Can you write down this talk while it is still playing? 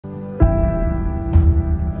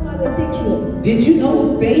Did you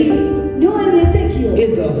know faith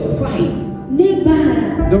is a fight?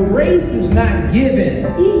 The race is not given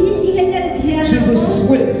to the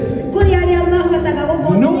swift,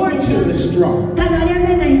 nor to the strong,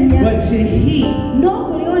 but to he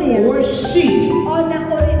or she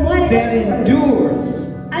that endures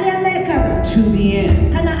to the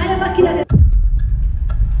end.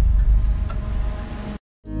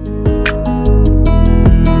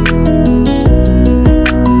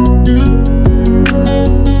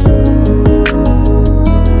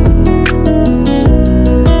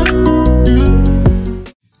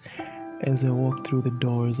 As I walked through the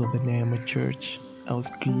doors of the Neema Church, I was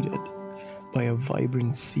greeted by a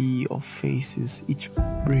vibrant sea of faces, each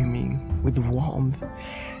brimming with warmth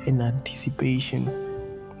and anticipation.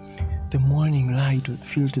 The morning light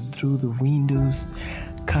filtered through the windows,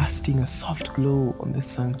 casting a soft glow on the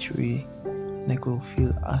sanctuary, and I could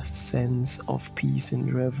feel a sense of peace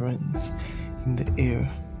and reverence in the air.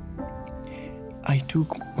 I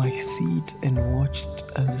took my seat and watched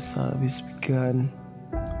as the service began.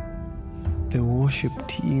 The worship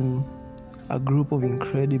team, a group of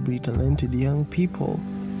incredibly talented young people,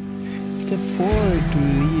 stepped forward to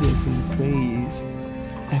lead us in praise.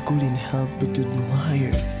 I couldn't help but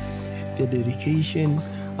admire their dedication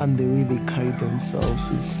and the way they carried themselves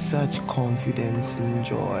with such confidence and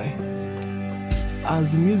joy.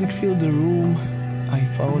 As the music filled the room, I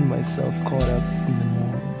found myself caught up in the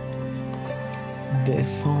moment. Their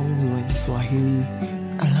songs were in Swahili,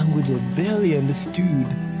 a language I barely understood,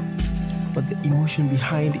 but the emotion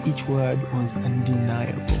behind each word was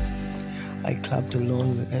undeniable. I clapped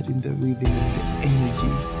along, letting the rhythm and the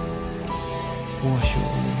energy wash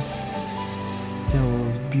over me. There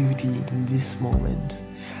was beauty in this moment,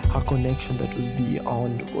 a connection that was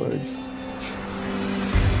beyond words.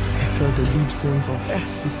 I felt a deep sense of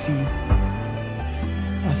ecstasy,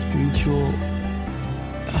 a spiritual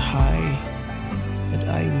high that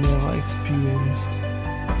I never experienced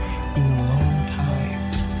in a long time.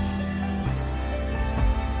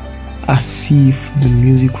 As if the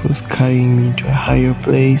music was carrying me to a higher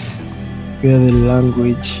place where the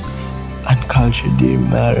language and culture didn't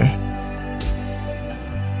matter.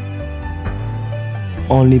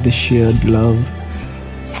 Only the shared love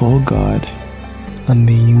for God and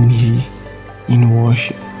the unity in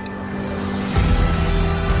worship.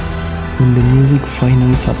 When the music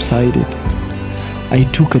finally subsided, I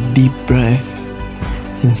took a deep breath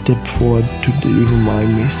and stepped forward to deliver my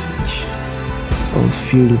message. I was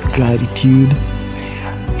filled with gratitude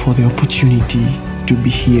for the opportunity to be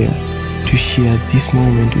here to share this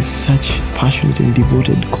moment with such passionate and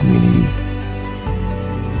devoted community.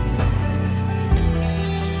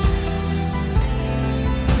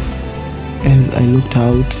 As I looked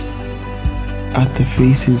out at the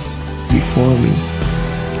faces before me,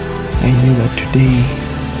 I knew that today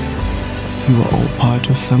we were all part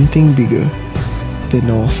of something bigger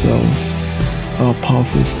than ourselves, our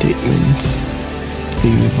powerful statement, the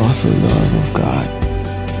universal love of God.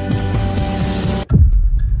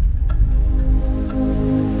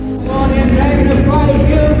 On and magnify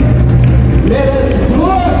Him, let us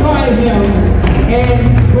glorify Him and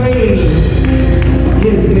praise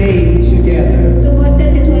His name together.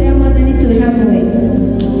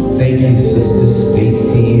 Thank you, Sister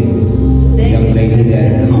Stacy, young lady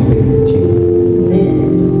that accompanied you.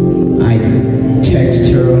 I texted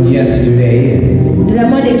her on yesterday.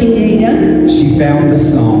 She found the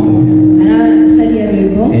song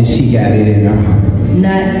and she got it in her heart.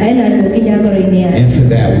 And for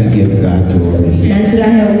that we give God glory. You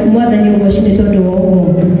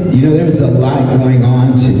know, there was a lot going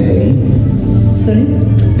on today. Sorry?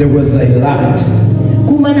 There was a lot,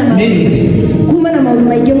 many things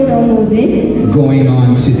going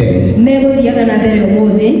on today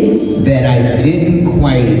that I didn't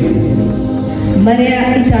quite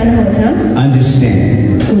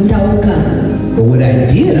understand. But what I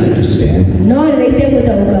did understand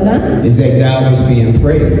is that God was being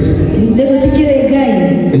praised,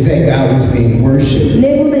 is that God was being worshipped, is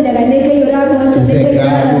that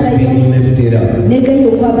God was being lifted up.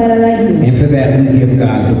 And for that we give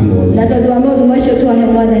God the glory.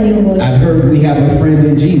 I've heard we have a friend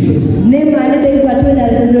in Jesus.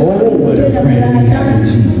 Oh, what a friend we have in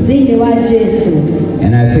Jesus.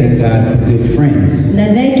 And I thank God for good friends.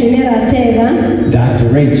 Dr.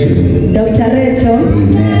 Rachel.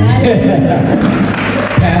 Amen.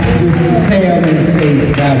 Pastor Sam and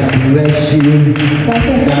Faith, God bless you. God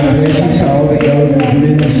bless you to all the elders,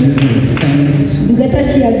 ministers, and saints.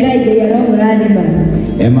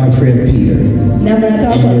 And my friend Peter. And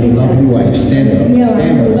your lovely wife. Stand up.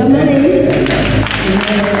 Stand up. Stand up.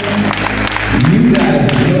 You guys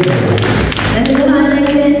look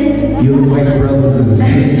you look like brothers and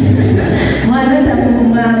sisters.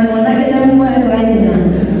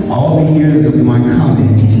 All the years of my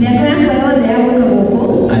coming,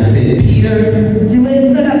 I said, Peter,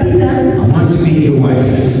 I want to be your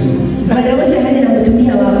wife.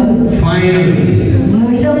 Finally,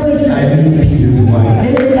 I meet Peter's wife.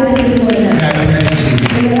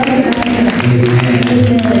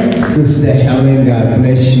 Sister Helen, God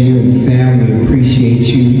bless you, and Sam, we appreciate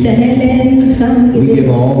you. We give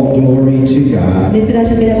all glory to God,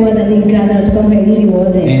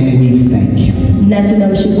 and we thank Him.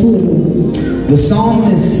 The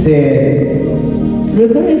psalmist said,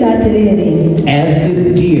 as the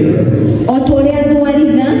deer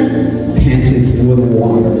panteth for the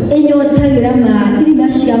water,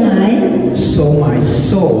 so my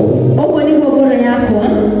soul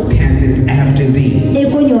panteth after thee.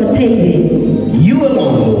 You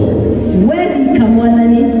alone,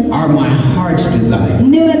 Lord, are my heart's desire,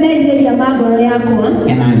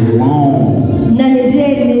 and I long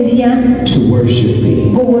to worship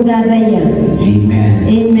thee. Amen.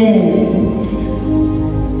 Amen.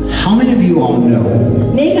 How many of you all know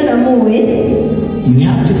you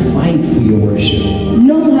have to fight for your worship?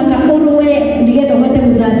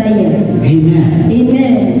 Amen.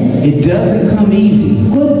 Amen. It doesn't come easy.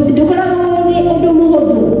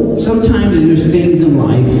 Sometimes there's things in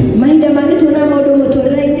life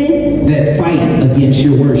that fight against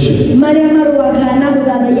your worship.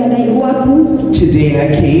 Today I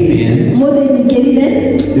came in,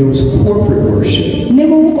 there was corporate worship,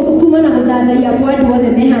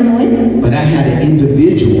 but I had an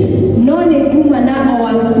individual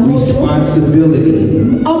responsibility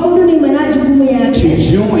to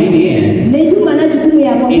join in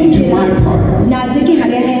and do my part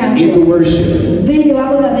in the worship.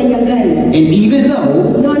 And even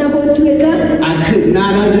though I could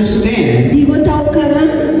not understand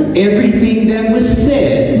everything that was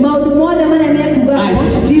said, I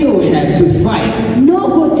still had to fight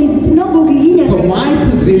for my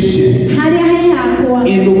position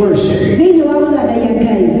in the worship.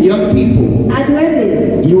 Young people,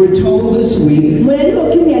 you were told this week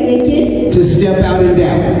to step out and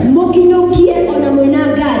down.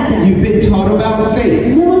 You've been taught about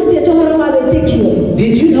faith.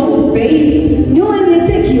 Did you know faith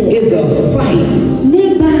is a fight?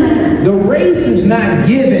 The race is not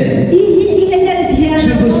given to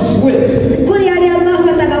the swift,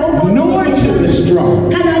 nor to the strong,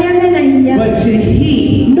 but to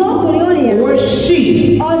he or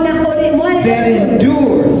she that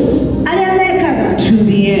endures to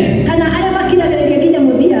the end.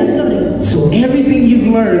 So everything you've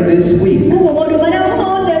learned this week,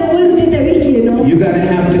 you're going to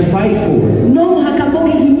have to fight for it.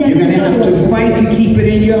 You're going to have to fight to keep it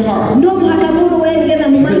in your heart.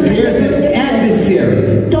 Because there's an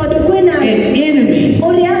adversary, an enemy,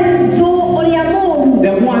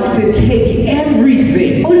 that wants to take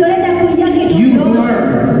everything you've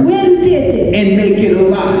learned and make it a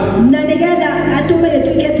lie.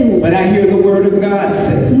 But I hear the word of God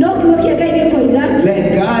say,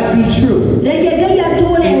 let God be true,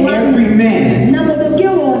 and every man a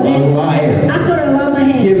liar.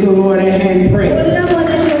 Give the Lord a hand praise.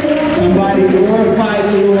 Somebody glorify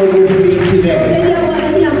the Lord with me today.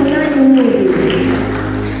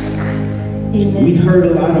 We've heard a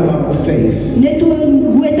lot about faith,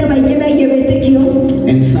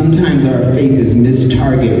 and sometimes our faith is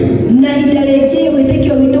mistargeted.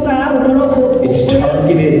 It's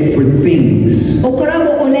targeted for things.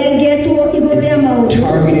 It's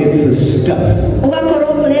targeted for stuff.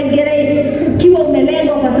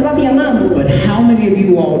 But how many of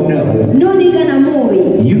you all know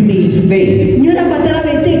you need faith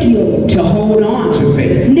to hold on to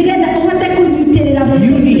faith?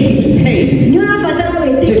 You need faith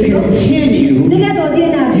to continue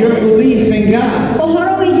your belief in God.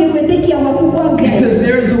 Because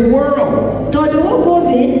there's a world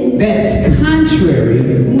that's contrary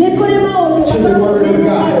to the word of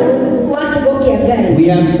God. We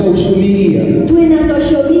have social media.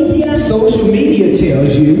 Social media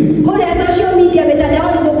tells you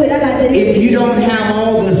if you don't have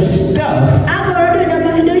all the stuff,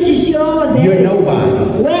 you're nobody.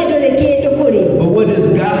 But what does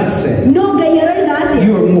God say?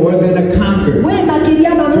 You are more than a conqueror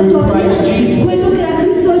through Christ Jesus.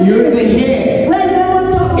 You're the head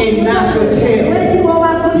and not the tail.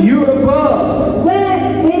 You're above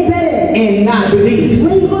and not beneath.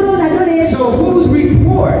 So whose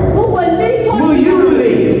report will you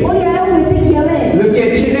believe? Look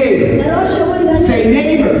at your neighbor. Say,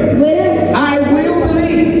 neighbor, I will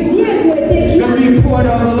believe the report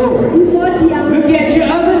of the Lord. Look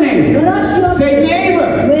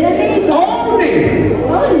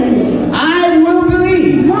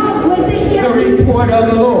of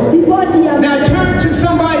the Lord. Now turn to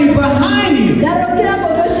somebody behind you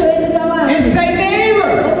and say,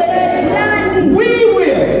 neighbor, we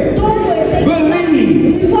will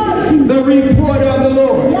believe the report of the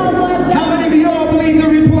Lord. How many of you all believe the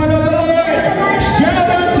report of the Lord? Shout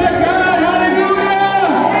unto God, hallelujah!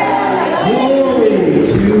 Glory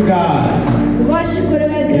to God.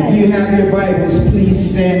 If you have your Bibles, please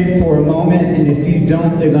stand for a moment, and if you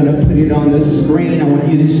don't, they're going to put it on the screen. I want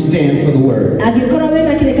you to stand for the word. Come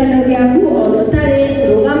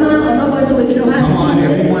on,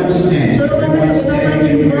 everyone stand. Everyone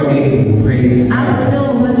stand. Praise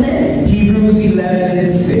God. Hebrews 11 and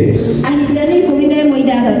 6.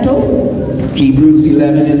 Hebrews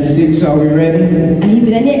 11 and 6. Are we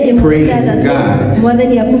ready? Praise God.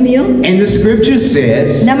 And the scripture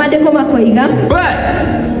says, but,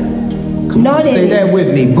 come on, say that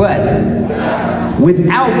with me, but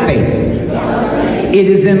without faith, it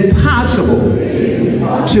is impossible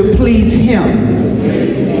to please Him.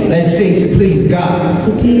 Let's say to please God.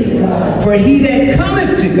 For he that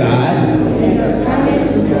cometh to God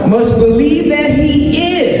must believe that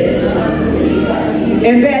He is,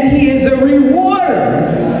 and that He is a rewarder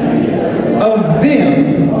of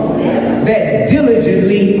them that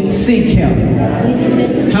diligently seek Him.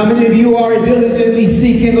 How many of you are diligently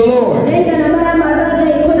seeking the Lord?